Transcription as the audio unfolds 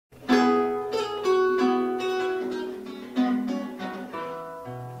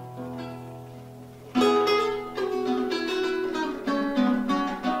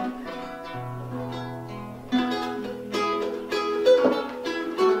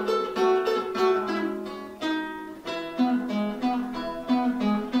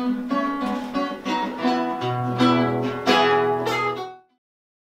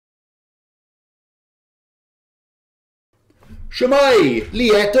Shwmai, Lee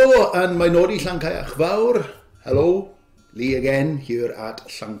eto and my nodi Llancaiach Fawr. Hello, Lee again here at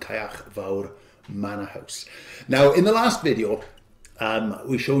Llancaiach Fawr Manor House. Now in the last video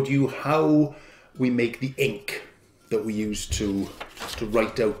we showed you how we make the ink that we use to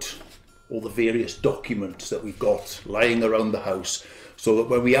write out all the various documents that we've got lying around the house, so that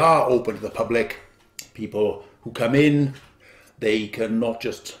when we are open to the public, people who come in, they can not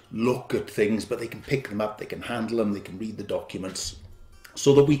just look at things, but they can pick them up, they can handle them, they can read the documents,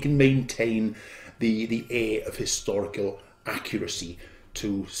 so that we can maintain the air of historical accuracy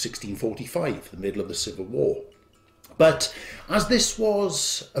to 1645, the middle of the Civil War. But as this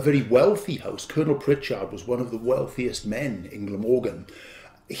was a very wealthy house, Colonel Prichard was one of the wealthiest men in Glamorgan.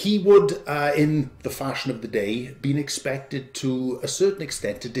 He would, in the fashion of the day, been expected to a certain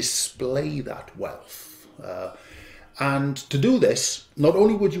extent to display that wealth. And to do this, not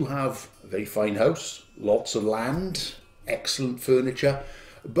only would you have a very fine house, lots of land, excellent furniture,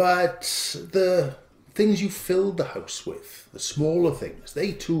 but the things you filled the house with, the smaller things,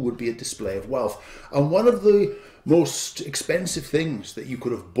 they too would be a display of wealth. And one of the most expensive things that you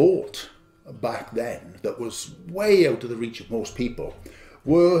could have bought back then, that was way out of the reach of most people,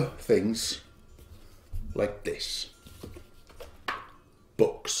 were things like this: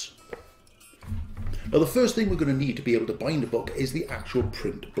 books. Now the first thing we're going to need to be able to bind a book is the actual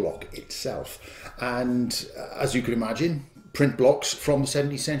print block itself. And as you can imagine, print blocks from the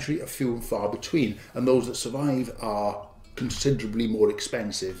 17th century are few and far between, and those that survive are considerably more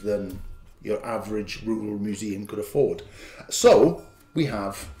expensive than your average rural museum could afford. So we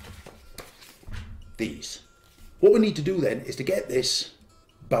have these. What we need to do then is to get this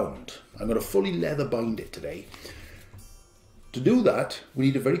bound. I'm going to fully leather bind it today. To do that, we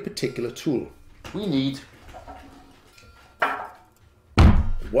need a very particular tool. We need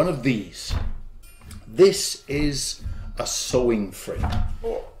one of these. This is a sewing frame.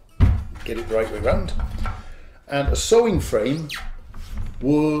 Get it the right way round. And a sewing frame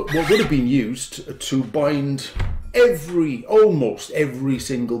would have been used to bind almost every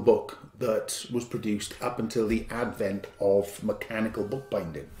single book that was produced up until the advent of mechanical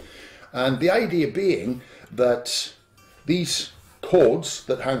bookbinding. And the idea being that these cords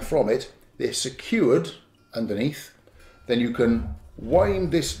that hang from it, they're secured underneath. Then you can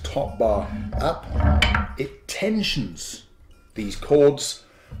wind this top bar up, it tensions these cords,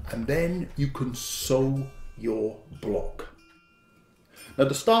 and then you can sew your block. Now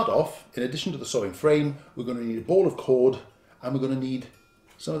to start off, in addition to the sewing frame, we're going to need a ball of cord, and we're going to need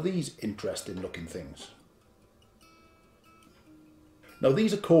some of these interesting looking things. Now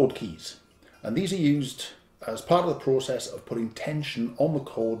these are cord keys, and these are used as part of the process of putting tension on the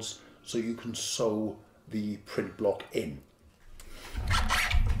cords so you can sew the print block in.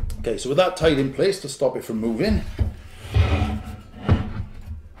 Okay, so with that tied in place to stop it from moving,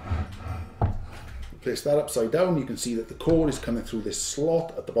 place that upside down. You can see that the cord is coming through this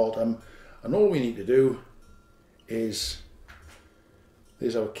slot at the bottom, and all we need to do is,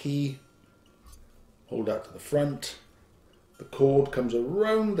 there's our key, hold that to the front, the cord comes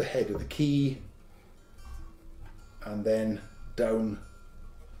around the head of the key and then down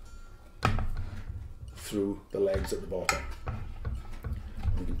through the legs at the bottom.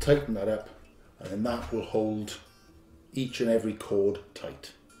 We can tighten that up, and then that will hold each and every cord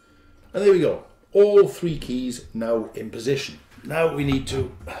tight. And there we go, all three keys now in position. Now we need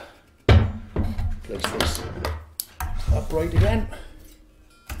to place this upright again,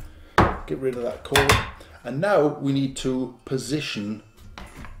 get rid of that cord, and now we need to position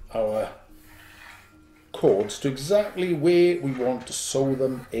our cords to exactly where we want to sew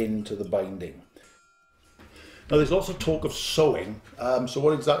them into the binding. Now there's lots of talk of sewing, so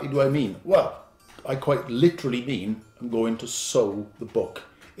what exactly do I mean? Well, I quite literally mean I'm going to sew the book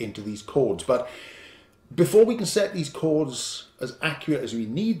into these cords. But before we can set these cords as accurate as we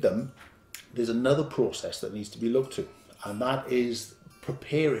need them, there's another process that needs to be looked to, and that is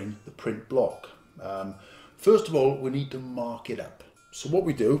preparing the print block. First of all, we need to mark it up. So what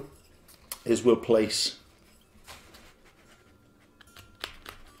we do is we'll place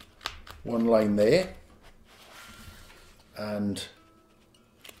one line there, and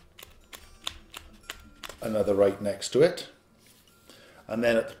another right next to it, and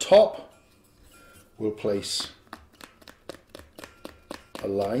then at the top we'll place a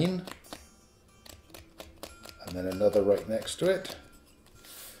line, and then another right next to it,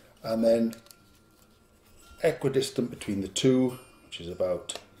 and then equidistant between the two, which is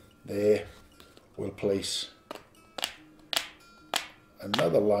about there, we'll place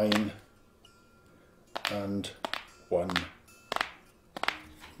another line and one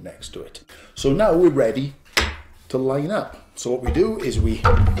next to it. So now we're ready to line up. So what we do is we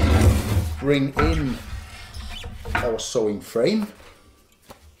bring in our sewing frame,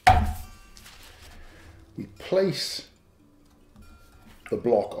 we place the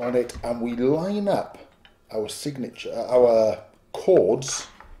block on it, and we line up our signature, our cords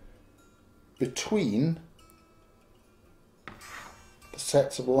between the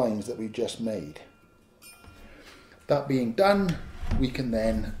sets of lines that we've just made. That being done, we can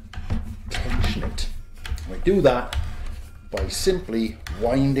then tension it. We do that by simply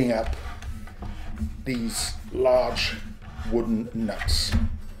winding up these large wooden nuts.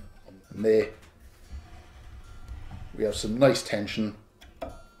 And there we have some nice tension.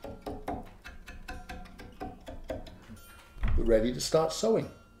 We're ready to start sewing.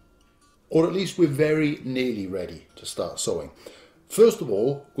 Or at least we're very nearly ready to start sewing. First of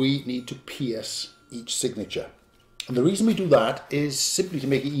all, we need to pierce each signature. And the reason we do that is simply to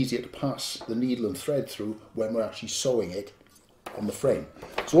make it easier to pass the needle and thread through when we're actually sewing it on the frame.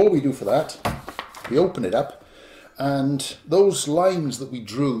 So all we do for that, we open it up, and those lines that we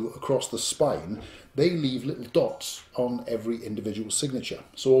drew across the spine, they leave little dots on every individual signature.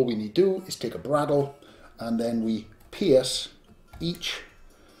 So all we need to do is take a bradawl, and then we pierce each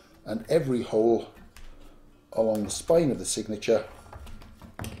and every hole along the spine of the signature,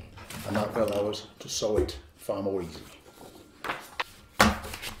 and that will allow us to sew it far more easily.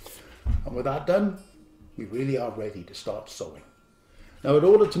 And with that done, we really are ready to start sewing. Now, in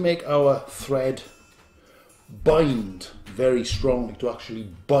order to make our thread bind very strongly, to actually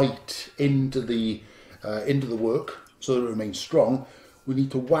bite into the work so that it remains strong, we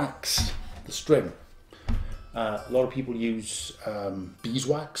need to wax the string. A lot of people use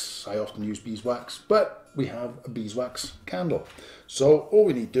beeswax. I often use beeswax, but we have a beeswax candle. So all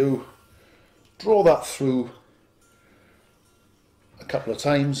we need to do, draw that through a couple of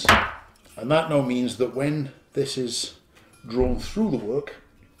times, and that now means that when this is drawn through the work,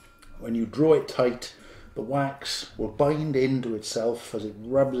 when you draw it tight, the wax will bind into itself as it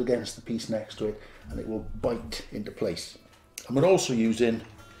rubs against the piece next to it, and it will bite into place. And we're also using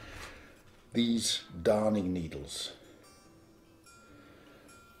these darning needles.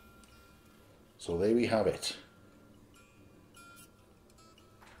 So there we have it.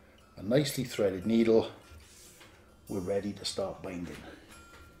 A nicely threaded needle. We're ready to start binding.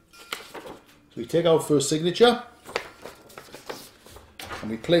 So we take our first signature and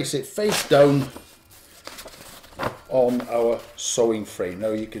we place it face down on our sewing frame.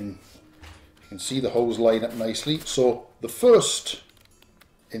 Now you can see the holes line up nicely. So the first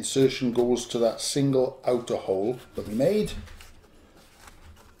insertion goes to that single outer hole that we made.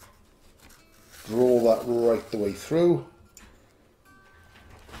 Draw that right the way through,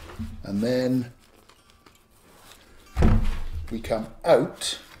 and then we come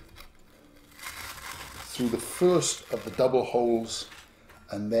out through the first of the double holes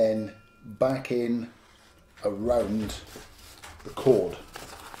and then back in around the cord,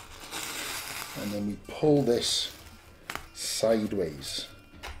 and then we pull this sideways.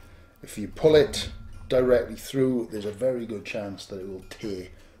 If you pull it directly through, there's a very good chance that it will tear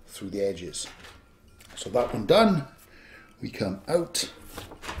through the edges. So that one done, we come out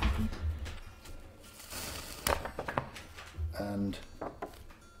and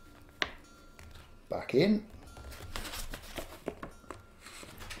back in.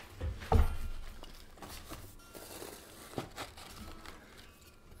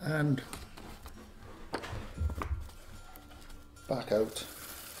 And back out,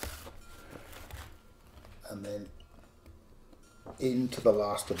 and then into the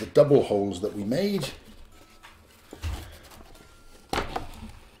last of the double holes that we made.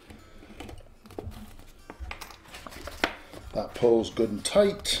 That pulls good and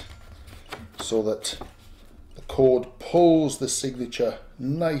tight so that the cord pulls the signature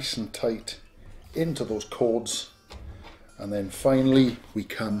nice and tight into those cords, and then finally we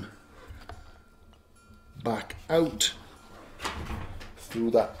come back out through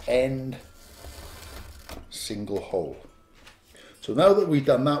that end single hole. So now that we've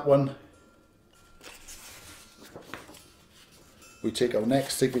done that one, we take our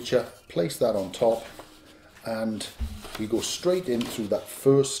next signature, place that on top, and we go straight in through that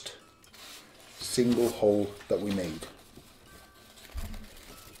first single hole that we made.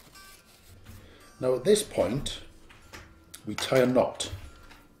 Now at this point, we tie a knot.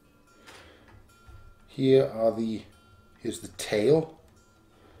 Here's the tail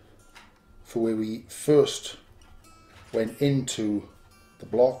for where we first went into the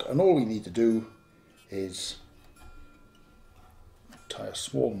block, and all we need to do is tie a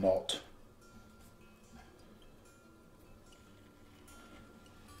small knot,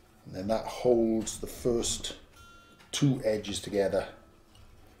 and then that holds the first two edges together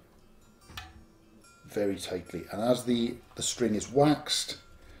very tightly, and as the string is waxed,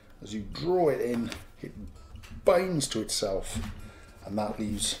 as you draw it in, it binds to itself, and that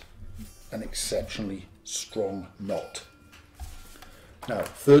leaves an exceptionally strong knot. Now,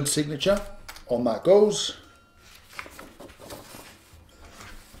 third signature, on that goes,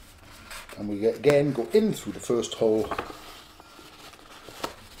 and we again go in through the first hole,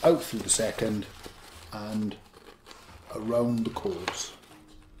 out through the second, and around the cords.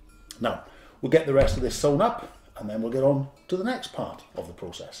 Now, we'll get the rest of this sewn up, and then we'll get on to the next part of the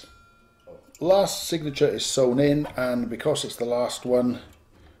process. Last signature is sewn in, and because it's the last one,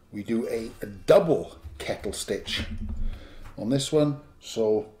 we do a double kettle stitch on this one.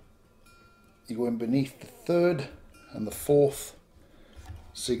 So you go in beneath the third and the fourth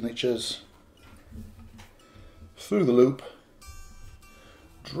signatures, through the loop,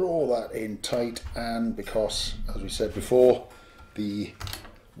 draw that in tight, and because, as we said before, the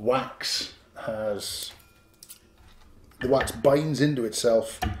wax binds into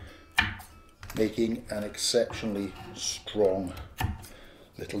itself, making an exceptionally strong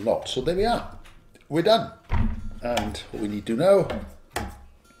little knot. So there we are, we're done. And what we need to do now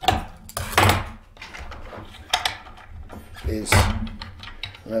is,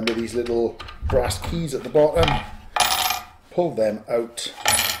 remember these little brass keys at the bottom, pull them out,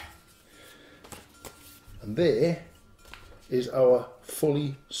 and there is our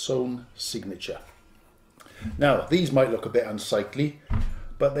fully sewn signature. Now, these might look a bit unsightly,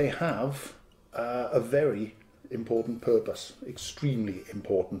 but they have a very important purpose, extremely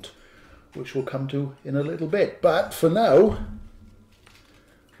important, which we'll come to in a little bit. But for now,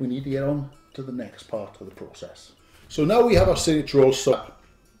 we need to get on to the next part of the process. So now we have our signature all sewn up,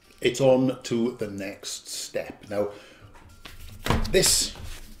 it's on to the next step. Now, this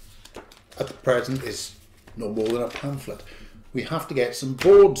at the present is no more than a pamphlet. We have to get some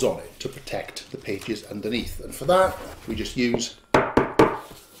boards on it to protect the pages underneath, and for that we just use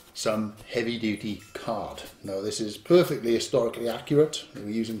some heavy-duty card. Now, this is perfectly historically accurate. We're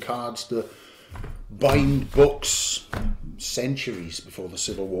using cards to bind books centuries before the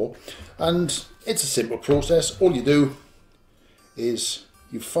Civil War, and it's a simple process. All you do is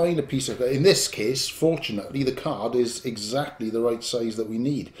you find a piece of, in this case, fortunately, the card is exactly the right size that we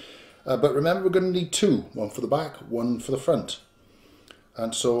need. But remember, we're going to need two, one for the back, one for the front.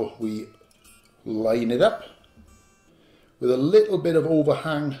 And so we line it up with a little bit of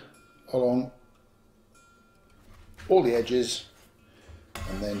overhang along all the edges,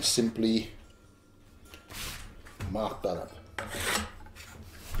 and then simply mark that up.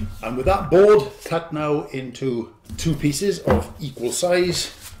 And with that board cut now into two pieces of equal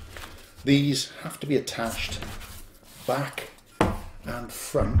size, these have to be attached back and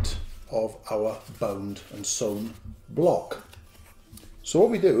front of our bound and sewn block. So what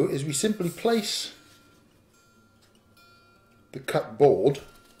we do is we simply place the cut board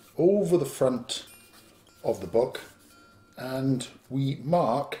over the front of the book, and we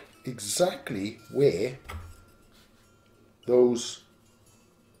mark exactly where those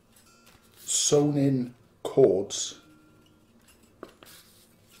sewn in cords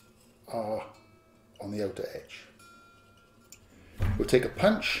are on the outer edge. We'll take a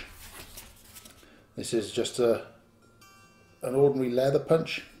punch. This is just an ordinary leather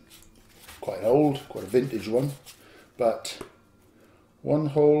punch, quite old, quite a vintage one, but one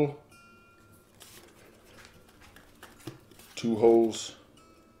hole, two holes,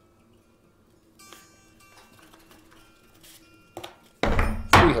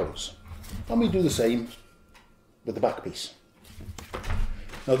 three holes, and we do the same with the back piece.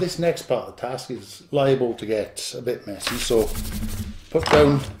 Now, this next part of the task is liable to get a bit messy, so put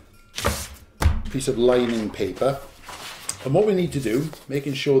down a piece of lining paper, and what we need to do,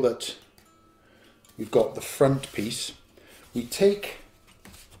 making sure that we've got the front piece, we take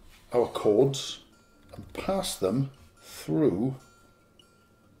our cords and pass them through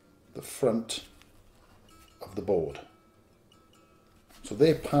the front of the board. So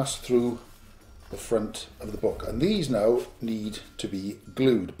they pass through the front of the book, and these now need to be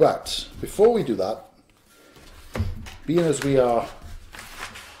glued. But before we do that, being as we are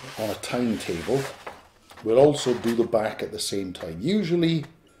on a timetable, we'll also do the back at the same time. Usually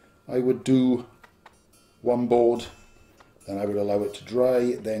I would do one board, then I would allow it to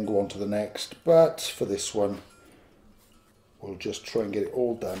dry, then go on to the next, but for this one we'll just try and get it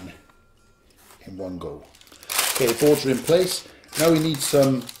all done in one go. Okay, the boards are in place. Now we need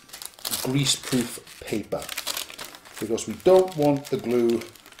some grease-proof paper, because we don't want the glue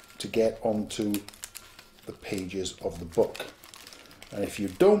to get onto the pages of the book. And if you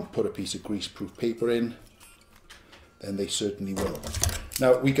don't put a piece of grease-proof paper in, then they certainly will.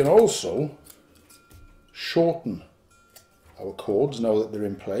 Now we can also shorten our cords now that they're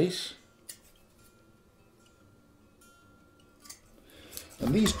in place.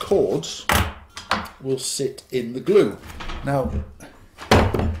 And these cords will sit in the glue. Now,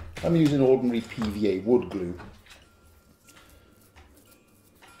 I'm using ordinary PVA wood glue.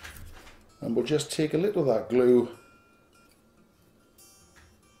 And we'll just take a little of that glue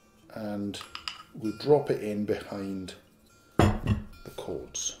and we'll drop it in behind the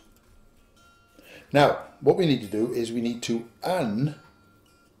cords. Now, what we need to do is we need to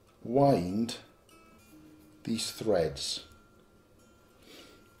unwind these threads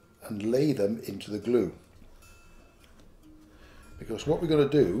and lay them into the glue. Because what we're going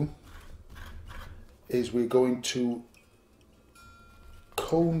to do is we're going to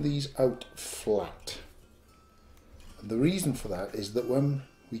comb these out flat. And the reason for that is that when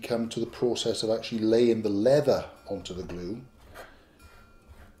we come to the process of actually laying the leather onto the glue,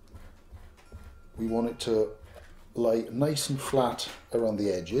 we want it to lie nice and flat around the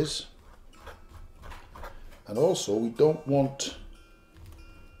edges. And also we don't want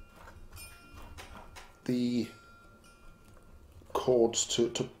the cords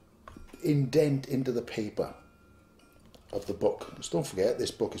to indent into the paper of the book. Because don't forget,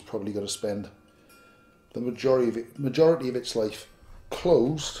 this book is probably going to spend the majority of its life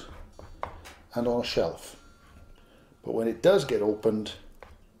closed and on a shelf. But when it does get opened,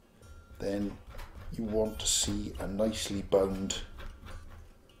 then you want to see a nicely bound,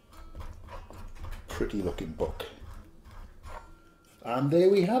 pretty looking book. And there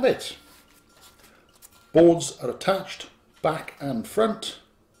we have it. Boards are attached back and front.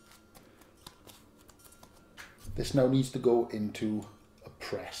 This now needs to go into a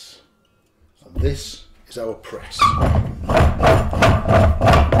press. And this is our press.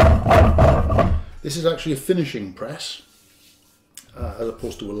 This is actually a finishing press, as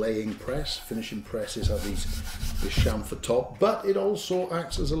opposed to a laying press. Finishing presses have this chamfer top, but it also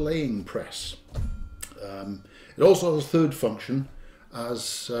acts as a laying press. It also has a third function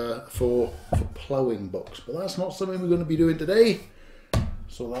as for ploughing books, but that's not something we're going to be doing today,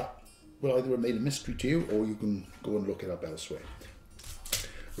 so that will either remain a mystery to you or you can go and look it up elsewhere.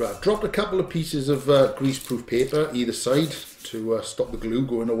 Right, I've dropped a couple of pieces of greaseproof paper either side to stop the glue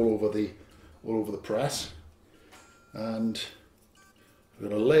going all over the press, and we're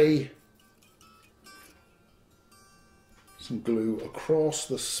going to lay some glue across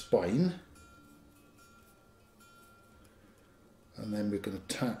the spine, and then we're going to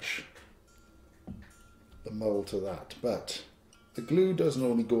attach the mull to that. But the glue doesn't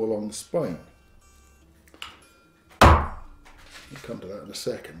only go along the spine. We'll come to that in a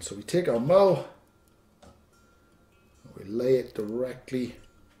second. So we take our mull, and we lay it directly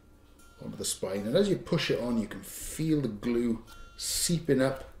onto the spine, and as you push it on, you can feel the glue seeping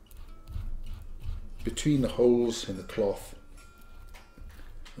up between the holes in the cloth,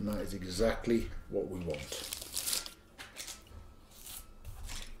 and that is exactly what we want.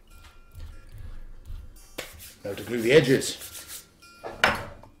 Now to glue the edges.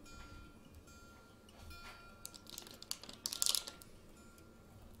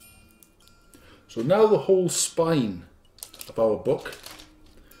 So now the whole spine of our book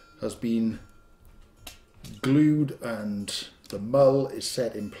has been glued and the mull is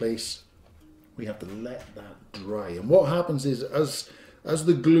set in place. We have to let that dry. And what happens is as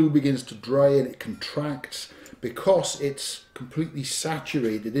the glue begins to dry and it contracts, because it's completely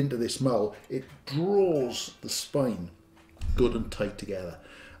saturated into this mull, it draws the spine good and tight together.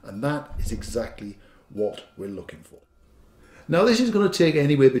 And that is exactly what we're looking for. Now this is going to take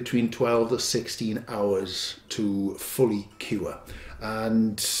anywhere between 12 to 16 hours to fully cure.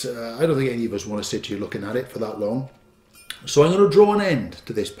 And I don't think any of us want to sit here looking at it for that long. So I'm going to draw an end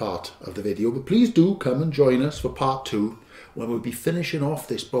to this part of the video, but please do come and join us for part 2, when we'll be finishing off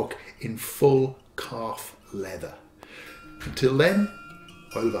this book in full calf leather. Until then,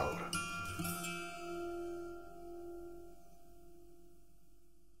 Hwyl fawr.